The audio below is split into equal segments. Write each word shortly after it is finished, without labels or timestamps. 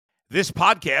This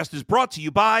podcast is brought to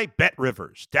you by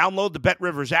BetRivers. Download the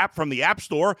BetRivers app from the App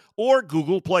Store or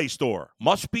Google Play Store.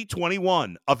 Must be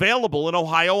 21. Available in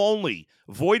Ohio only.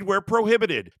 Void where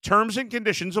prohibited. Terms and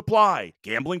conditions apply.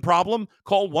 Gambling problem?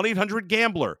 Call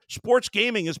 1-800-GAMBLER. Sports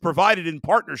gaming is provided in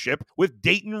partnership with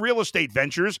Dayton Real Estate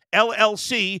Ventures,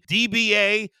 LLC,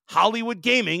 DBA, Hollywood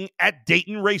Gaming at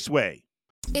Dayton Raceway.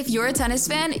 If you're a tennis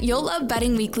fan, you'll love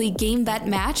Betting Weekly Game Bet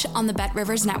Match on the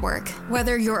BetRivers Network.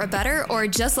 Whether you're a bettor or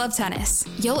just love tennis,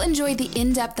 you'll enjoy the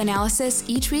in-depth analysis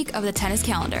each week of the tennis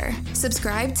calendar.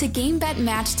 Subscribe to Game Bet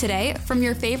Match today from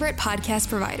your favorite podcast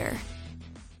provider.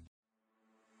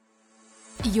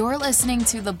 You're listening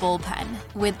to The Bullpen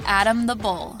with Adam the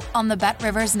Bull on the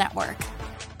BetRivers Network.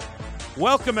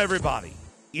 Welcome, everybody.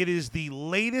 It is the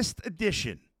latest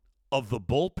edition of The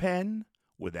Bullpen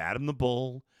with Adam the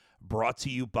Bull, brought to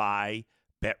you by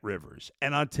BetRivers.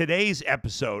 And on today's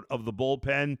episode of The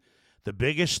Bullpen, the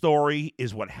biggest story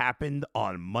is what happened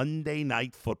on Monday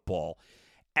Night Football.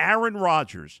 Aaron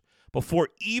Rodgers, before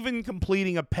even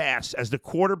completing a pass as the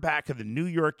quarterback of the New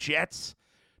York Jets,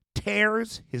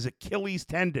 tears his Achilles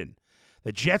tendon.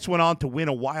 The Jets went on to win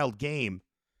a wild game.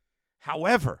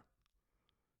 However,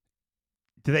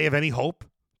 do they have any hope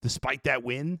despite that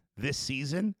win this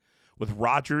season, with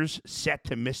Rodgers set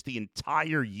to miss the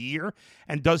entire year?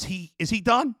 And is he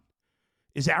done?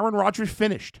 Is Aaron Rodgers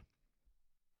finished?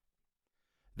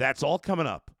 That's all coming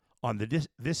up on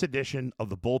this edition of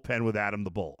The Bullpen with Adam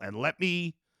the Bull. And let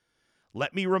me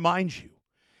remind you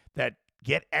that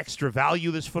get extra value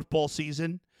this football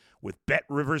season with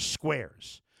BetRivers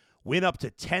Squares. Win up to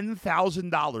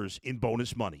 $10,000 in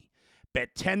bonus money. Bet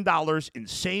 $10 in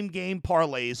same-game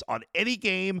parlays on any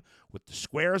game with the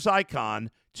Squares icon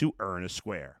to earn a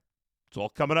square. It's all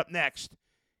coming up next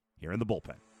here in The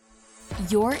Bullpen.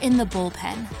 You're in The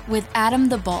Bullpen with Adam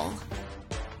the Bull.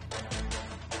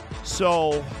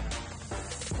 So,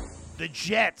 the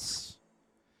Jets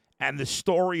and the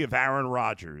story of Aaron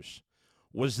Rodgers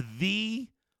was the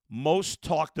most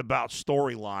talked about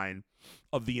storyline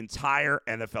of the entire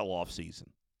NFL offseason.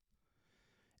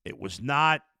 It was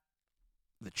not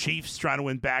the Chiefs trying to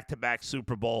win back-to-back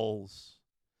Super Bowls.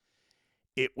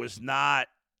 It was not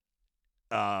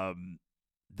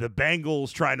the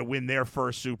Bengals trying to win their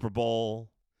first Super Bowl.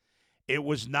 It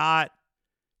was not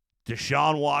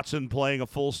Deshaun Watson playing a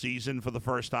full season for the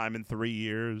first time in 3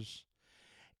 years.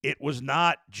 It was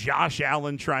not Josh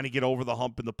Allen trying to get over the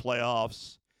hump in the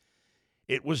playoffs.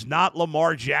 It was not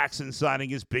Lamar Jackson signing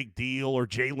his big deal or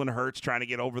Jalen Hurts trying to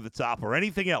get over the top or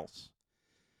anything else.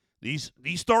 These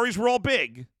stories were all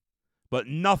big, but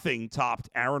nothing topped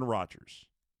Aaron Rodgers.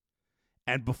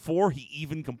 And before he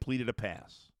even completed a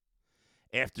pass,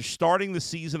 after starting the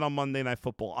season on Monday Night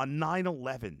Football on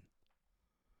 9/11,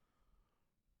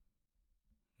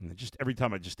 and just every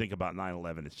time I just think about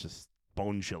 9/11, it's just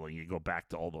bone chilling. You go back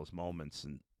to all those moments,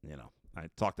 and I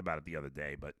talked about it the other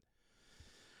day, but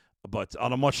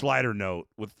on a much lighter note,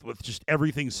 with just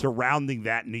everything surrounding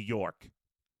that New York.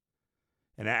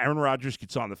 And Aaron Rodgers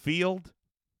gets on the field,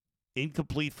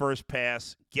 incomplete first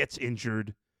pass, gets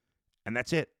injured, and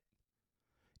that's it.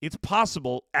 It's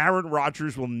possible Aaron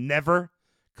Rodgers will never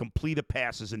complete a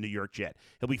pass as a New York Jet.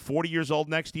 He'll be 40 years old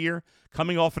next year,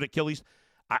 coming off an Achilles.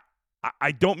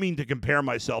 I don't mean to compare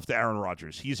myself to Aaron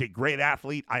Rodgers. He's a great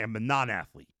athlete. I am a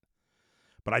non-athlete.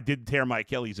 But I did tear my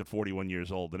Achilles at 41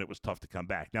 years old, and it was tough to come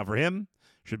back. Now, for him,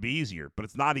 it should be easier, but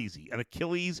it's not easy. An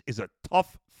Achilles is a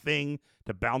tough thing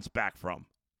to bounce back from,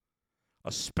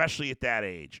 especially at that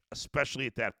age, especially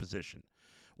at that position.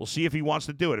 We'll see if he wants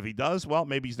to do it. If he does, well,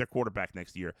 maybe he's their quarterback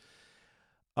next year.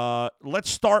 Let's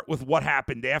start with what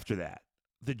happened after that.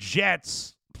 The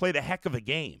Jets played a heck of a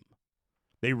game.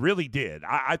 They really did.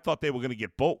 I thought they were going to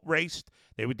get boat raced.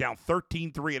 They were down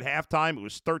 13-3 at halftime. It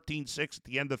was 13-6 at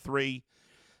the end of 3.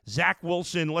 Zach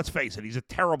Wilson, let's face it, he's a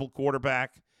terrible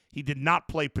quarterback. He did not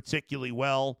play particularly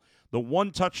well. The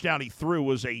one touchdown he threw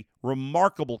was a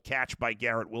remarkable catch by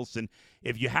Garrett Wilson.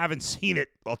 If you haven't seen it,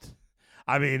 well,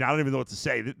 I don't even know what to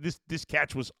say. This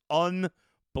catch was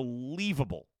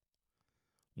unbelievable.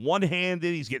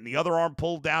 One-handed, he's getting the other arm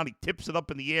pulled down. He tips it up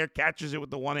in the air, catches it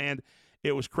with the one hand.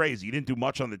 It was crazy. He didn't do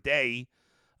much on the day,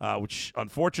 which,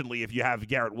 unfortunately, if you have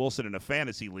Garrett Wilson in a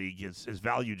fantasy league, his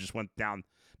value just went down,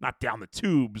 not down the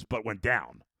tubes, but went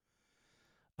down.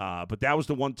 But that was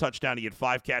the one touchdown. He had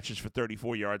 5 catches for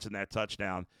 34 yards in that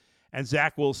touchdown. And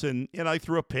Zach Wilson, he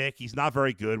threw a pick. He's not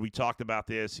very good. We talked about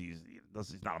this. He's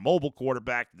not a mobile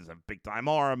quarterback. He doesn't have a big-time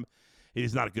arm.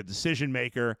 He's not a good decision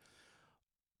maker.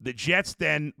 The Jets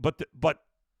then, but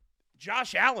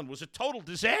Josh Allen was a total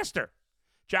disaster.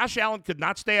 Josh Allen could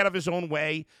not stay out of his own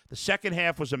way. The second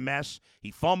half was a mess.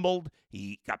 He fumbled.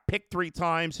 He got picked 3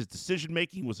 times. His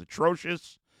decision-making was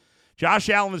atrocious. Josh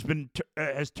Allen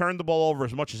has turned the ball over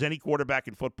as much as any quarterback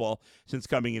in football since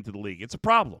coming into the league. It's a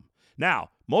problem. Now,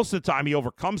 most of the time he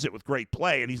overcomes it with great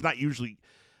play, and he's not usually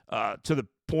to the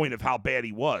point of how bad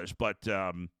he was. But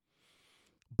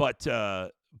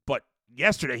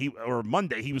yesterday or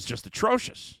Monday he was just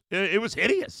atrocious. It was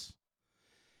hideous.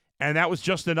 And that was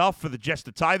just enough for the Jets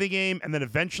to tie the game. And then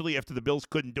eventually, after the Bills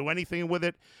couldn't do anything with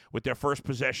it, with their first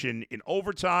possession in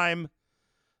overtime,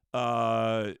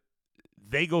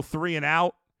 they go 3 and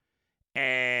out.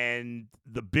 And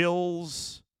the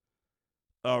Bills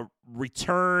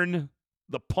return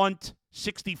the punt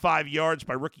 65 yards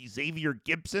by rookie Xavier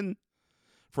Gibson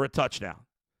for a touchdown.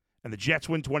 And the Jets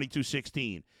win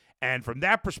 22-16. And from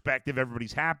that perspective,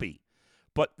 everybody's happy.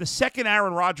 But the second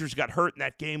Aaron Rodgers got hurt in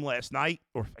that game last night,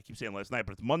 or I keep saying last night,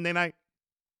 but it's Monday night,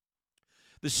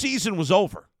 the season was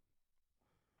over.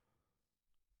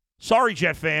 Sorry,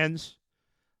 Jet fans.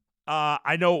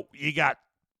 I know you got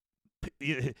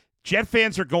Jet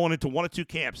fans are going into one of two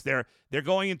camps. They're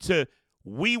going into,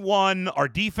 we won, our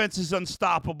defense is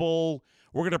unstoppable,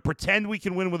 we're going to pretend we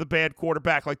can win with a bad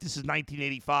quarterback like this is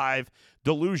 1985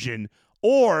 delusion,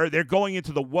 or they're going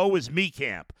into the woe is me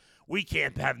camp. We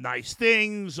can't have nice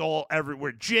things,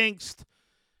 we're jinxed.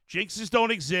 Jinxes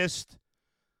don't exist.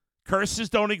 Curses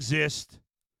don't exist.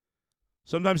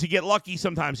 Sometimes you get lucky,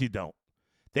 sometimes you don't.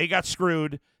 They got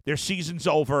screwed. Their season's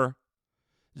over.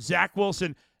 Zach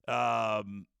Wilson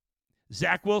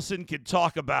could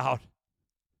talk about,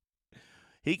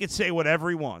 he could say whatever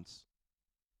he wants.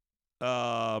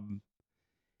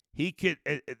 He could,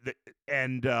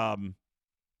 and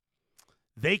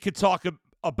they could talk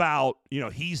about,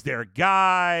 he's their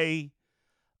guy.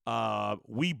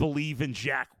 We believe in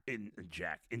Zach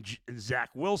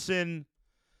Wilson.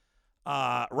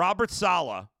 Robert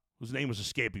Saleh, whose name was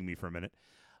escaping me for a minute,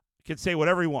 can say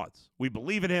whatever he wants. We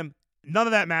believe in him. None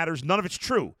of that matters. None of it's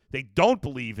true. They don't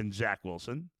believe in Zach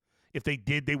Wilson. If they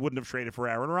did, they wouldn't have traded for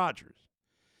Aaron Rodgers.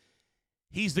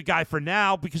 He's the guy for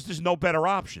now because there's no better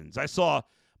options. I saw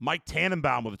Mike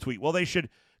Tannenbaum with a tweet. Well, they should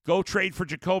go trade for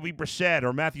Jacoby Brissett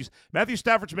or Matthew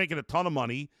Stafford's making a ton of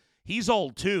money. He's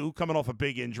old, too, coming off a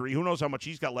big injury. Who knows how much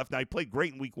he's got left? Now, he played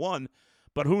great in week 1,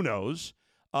 but who knows?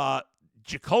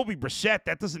 Jacoby Brissett,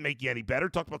 that doesn't make you any better.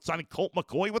 Talked about signing Colt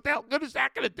McCoy. What the hell good is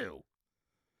that going to do?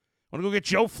 Want to go get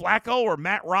Joe Flacco or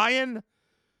Matt Ryan?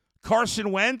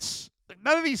 Carson Wentz?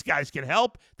 None of these guys can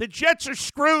help. The Jets are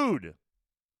screwed.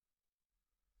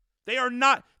 They are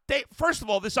not. First of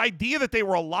all, this idea that they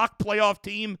were a lock playoff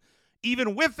team,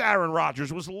 even with Aaron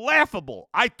Rodgers, was laughable.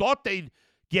 I thought they'd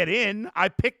get in. I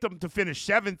picked them to finish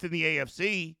 7th in the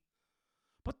AFC.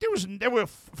 But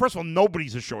first of all,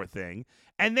 nobody's a sure thing.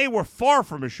 And they were far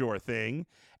from a sure thing.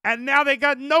 And now they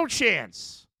got no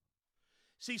chance.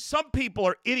 See, some people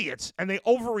are idiots, and they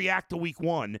overreact to week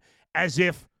 1 as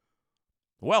if,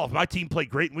 well, if my team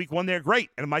played great in week 1, they're great.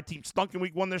 And if my team stunk in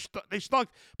week 1, they stunk.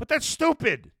 But that's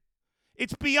stupid.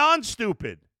 It's beyond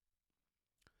stupid.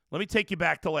 Let me take you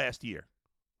back to last year,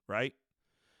 right?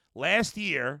 Last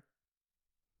year,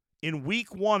 in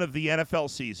week 1 of the NFL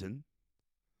season,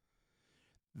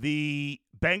 the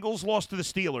Bengals lost to the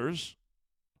Steelers,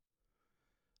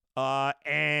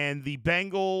 and the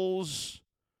Bengals,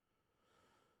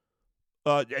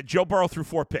 Joe Burrow threw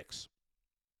 4 picks.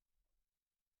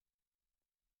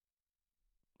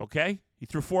 Okay? He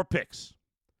threw 4 picks.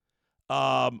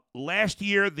 Last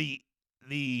year, the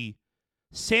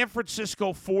San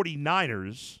Francisco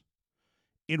 49ers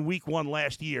in week 1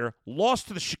 last year lost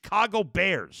to the Chicago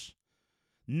Bears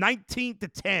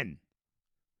 19-10.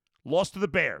 Lost to the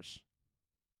Bears.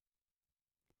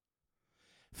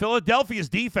 Philadelphia's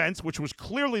defense, which was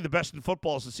clearly the best in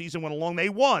football as the season went along, they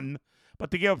won,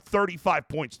 but they gave up 35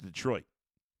 points to Detroit.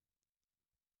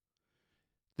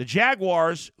 The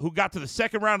Jaguars, who got to the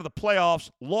second round of the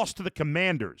playoffs, lost to the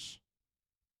Commanders.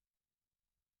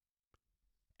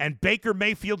 And Baker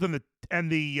Mayfield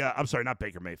not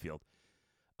Baker Mayfield.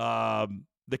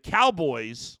 The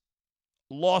Cowboys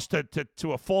lost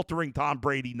to a faltering Tom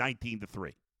Brady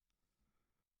 19-3.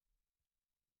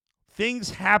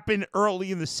 Things happen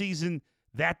early in the season.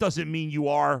 That doesn't mean you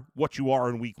are what you are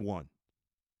in week 1.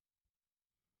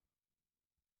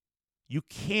 You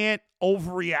can't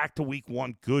overreact to week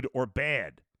 1, good or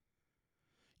bad.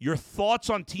 Your thoughts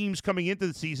on teams coming into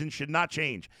the season should not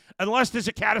change unless there's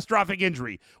a catastrophic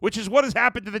injury, which is what has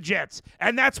happened to the Jets,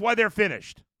 and that's why they're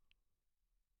finished.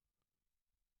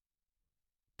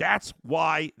 That's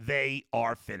why they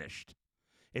are finished.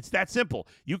 It's that simple.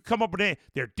 You come up with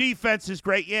their defense is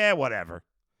great. Yeah, whatever.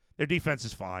 Their defense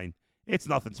is fine. It's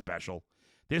nothing special.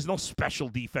 There's no special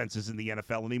defenses in the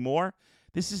NFL anymore.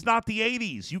 This is not the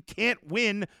 80s. You can't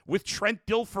win with Trent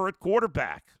Dilfer at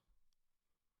quarterback.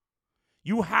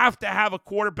 You have to have a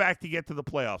quarterback to get to the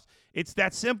playoffs. It's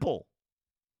that simple.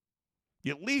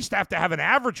 You at least have to have an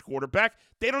average quarterback.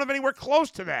 They don't have anywhere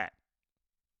close to that.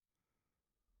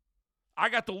 I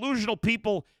got delusional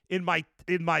people in my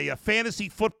fantasy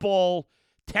football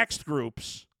text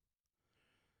groups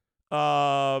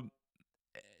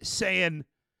saying,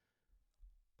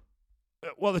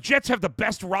 well, the Jets have the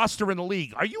best roster in the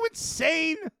league. Are you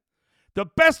insane? The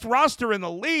best roster in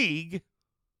the league?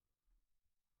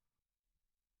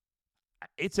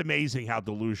 It's amazing how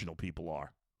delusional people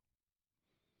are.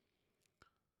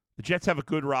 The Jets have a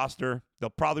good roster.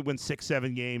 They'll probably win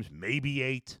 6-7 games, maybe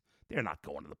 8. They're not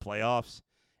going to the playoffs,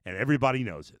 and everybody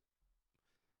knows it.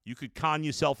 You could con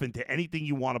yourself into anything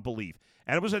you want to believe.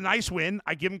 And it was a nice win.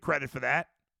 I give them credit for that.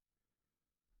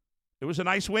 It was a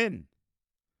nice win.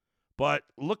 But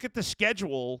look at the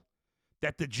schedule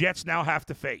that the Jets now have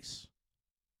to face.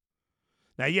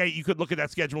 Now, yeah, you could look at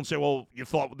that schedule and say, well, you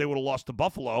thought they would have lost to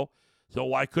Buffalo, so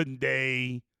why couldn't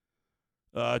they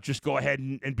just go ahead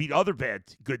and beat other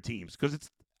good teams? Because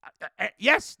it's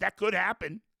yes, that could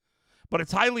happen, but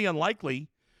it's highly unlikely.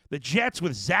 The Jets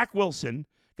with Zach Wilson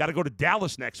got to go to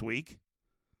Dallas next week.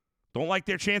 Don't like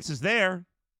their chances there.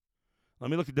 Let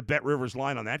me look at the Bet Rivers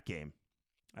line on that game.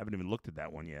 I haven't even looked at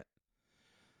that one yet.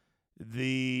 Let's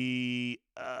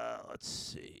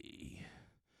see.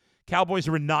 Cowboys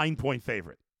are a 9-point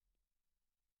favorite.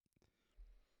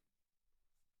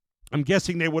 I'm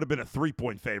guessing they would have been a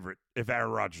 3-point favorite if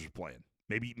Aaron Rodgers was playing.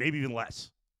 Maybe even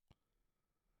less.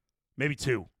 Maybe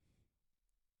 2.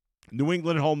 New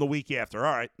England at home the week after.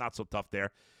 All right, not so tough there.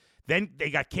 Then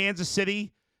they got Kansas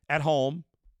City at home.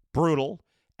 Brutal.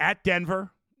 At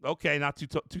Denver. Okay, not too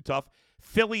tough.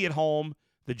 Philly at home.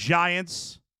 The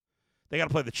Giants. They got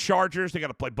to play the Chargers. They got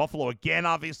to play Buffalo again,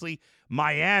 obviously.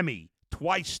 Miami,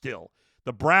 twice still.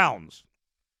 The Browns.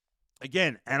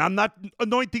 Again, and I'm not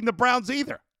anointing the Browns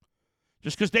either,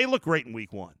 just because they look great in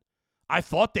week 1. I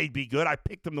thought they'd be good. I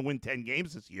picked them to win 10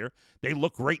 games this year. They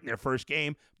look great in their first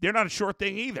game. They're not a sure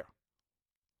thing either.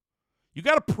 You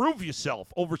got to prove yourself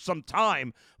over some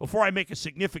time before I make a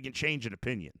significant change in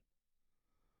opinion.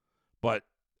 But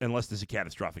unless there's a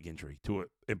catastrophic injury to an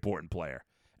important player.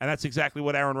 And that's exactly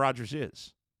what Aaron Rodgers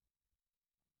is.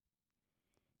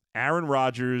 Aaron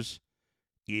Rodgers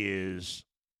was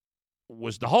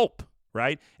the hope,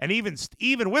 right? And even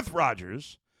with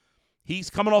Rodgers, he's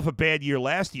coming off a bad year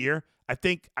last year. I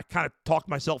think I kind of talked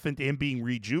myself into him being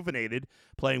rejuvenated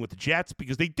playing with the Jets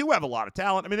because they do have a lot of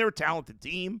talent. I mean, they're a talented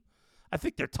team. I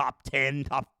think they're top 10,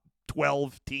 top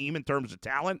 12 team in terms of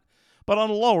talent, but on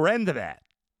the lower end of that.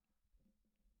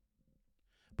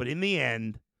 But in the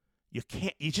end, you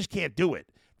just can't do it.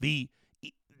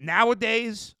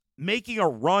 Nowadays, making a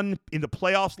run in the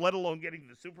playoffs, let alone getting to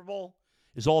the Super Bowl,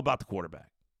 is all about the quarterback.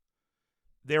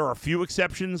 There are a few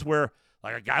exceptions where,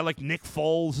 like a guy like Nick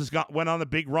Foles went on a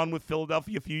big run with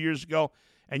Philadelphia a few years ago,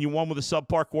 and you won with a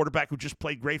subpar quarterback who just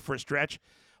played great for a stretch.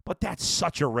 But that's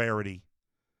such a rarity.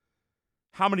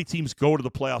 How many teams go to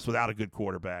the playoffs without a good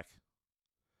quarterback,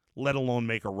 let alone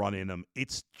make a run in them?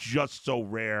 It's just so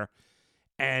rare.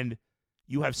 And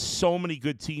you have so many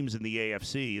good teams in the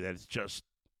AFC that it's just,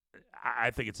 I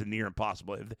think it's a near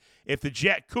impossible.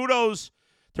 Kudos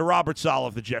to Robert Saleh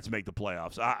if the Jets make the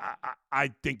playoffs.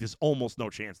 I think there's almost no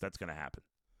chance that's going to happen.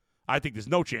 I think there's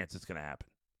no chance it's going to happen.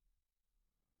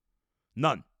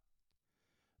 None.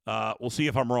 We'll see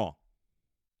if I'm wrong.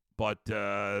 But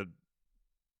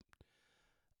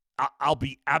I'll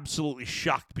be absolutely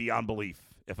shocked beyond belief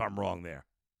if I'm wrong there.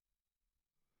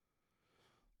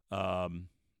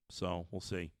 So we'll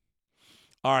see.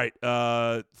 All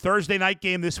right, Thursday night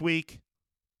game this week.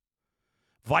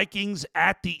 Vikings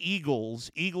at the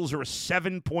Eagles. Eagles are a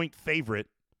 7-point favorite.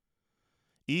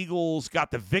 Eagles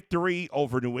got the victory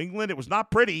over New England. It was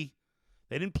not pretty.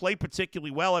 They didn't play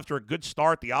particularly well after a good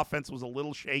start. The offense was a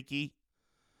little shaky.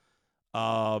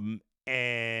 And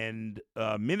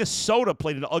Minnesota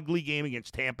played an ugly game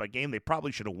against Tampa, a game they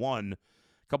probably should have won.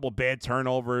 A couple of bad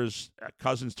turnovers.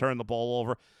 Cousins turned the ball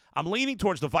over. I'm leaning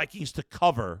towards the Vikings to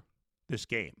cover this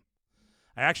game.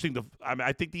 I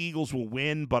think the Eagles will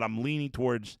win, but I'm leaning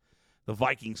towards the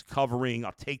Vikings covering.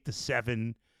 I'll take the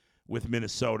 7 with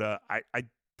Minnesota.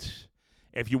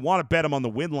 If you want to bet them on the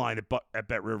win line at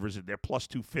Bet Rivers, they're plus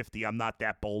 250. I'm not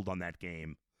that bold on that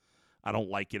game. I don't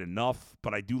like it enough,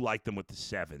 but I do like them with the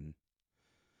 7.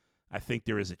 I think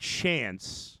there is a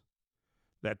chance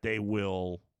that they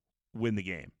will win the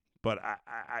game. But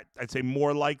I'd say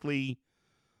more likely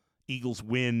Eagles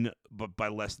win, but by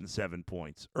less than 7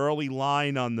 points. Early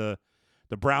line on the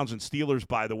Browns and Steelers,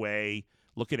 by the way,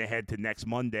 looking ahead to next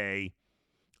Monday.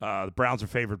 The Browns are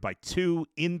favored by 2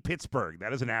 in Pittsburgh. That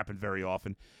doesn't happen very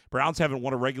often. Browns haven't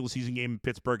won a regular season game in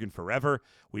Pittsburgh in forever.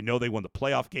 We know they won the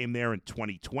playoff game there in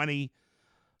 2020.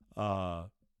 A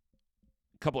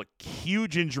couple of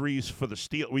huge injuries for the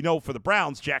Steelers. We know for the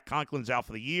Browns, Jack Conklin's out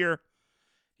for the year.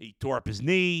 He tore up his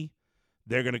knee.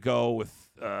 They're going to go with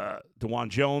DeJuan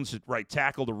Jones at right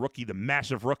tackle, the rookie, the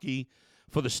massive rookie.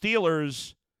 For the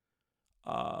Steelers,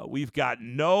 we've got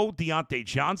no Deontay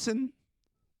Johnson.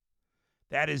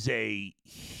 That is a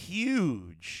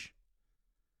huge,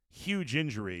 huge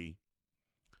injury.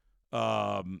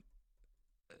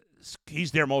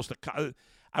 He's their most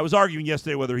 – I was arguing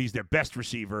yesterday whether he's their best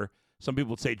receiver. Some people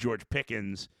would say George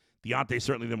Pickens. Deontay's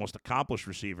certainly the most accomplished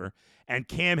receiver. And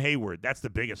Cam Hayward, that's the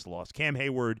biggest loss. Cam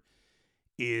Hayward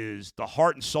is the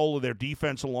heart and soul of their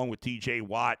defense along with T.J.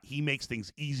 Watt. He makes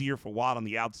things easier for Watt on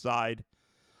the outside.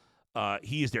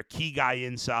 He is their key guy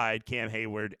inside, Cam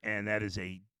Hayward, and that is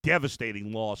a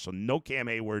devastating loss. So no Cam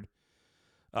Hayward.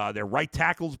 Their right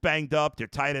tackle's banged up. Their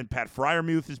tight end, Pat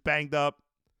Freiermuth, is banged up.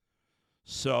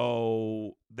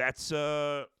 So that's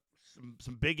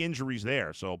some big injuries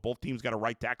there. So both teams got a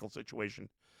right tackle situation,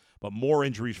 but more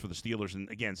injuries for the Steelers. And,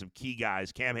 again, some key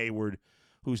guys. Cam Hayward,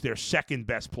 who's their second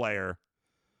best player,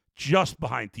 just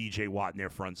behind T.J. Watt in their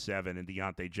front seven, and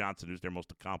Deontay Johnson, who's their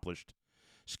most accomplished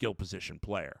skill position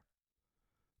player.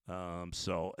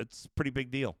 So it's a pretty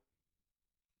big deal.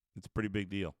 It's a pretty big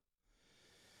deal.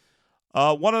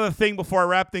 One other thing before I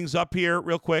wrap things up here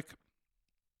real quick.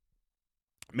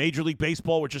 Major League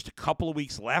Baseball, with just a couple of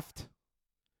weeks left,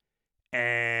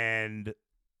 and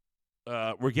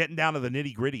we're getting down to the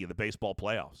nitty-gritty of the baseball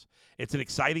playoffs. It's an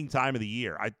exciting time of the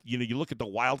year. You look at the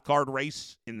wild card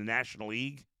race in the National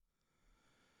League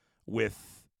with,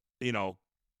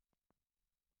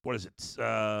 what is it?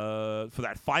 For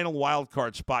that final wild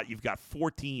card spot, you've got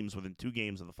 4 teams within 2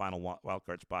 games of the final wild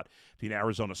card spot between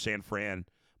Arizona, San Fran,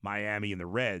 Miami, and the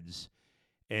Reds.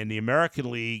 In the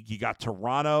American League, you got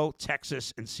Toronto,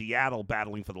 Texas, and Seattle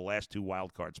battling for the last 2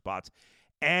 wild card spots.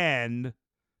 And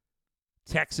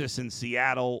Texas and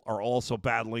Seattle are also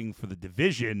battling for the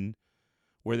division,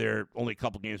 where they're only a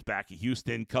couple games back of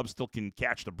Houston. Cubs still can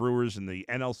catch the Brewers in the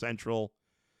NL Central.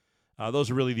 Those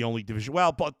are really the only division.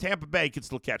 Well, but Tampa Bay can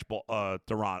still catch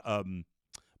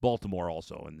Baltimore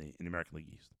also in the American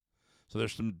League East. So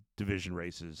there's some division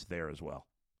races there as well.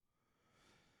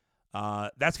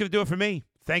 That's going to do it for me.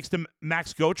 Thanks to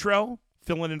Max Gotro,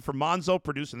 filling in for Monzo,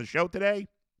 producing the show today.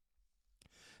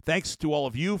 Thanks to all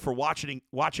of you for watching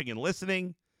and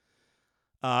listening.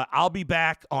 I'll be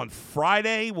back on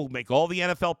Friday. We'll make all the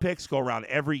NFL picks, go around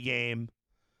every game.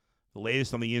 The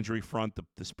latest on the injury front,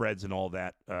 the spreads and all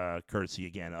that, courtesy,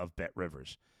 again, of Bet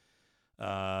Rivers.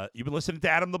 You've been listening to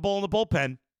Adam the Bull in the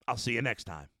Bullpen. I'll see you next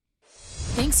time.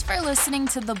 Thanks for listening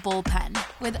to The Bullpen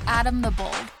with Adam the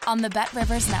Bull on the Bet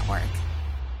Rivers Network.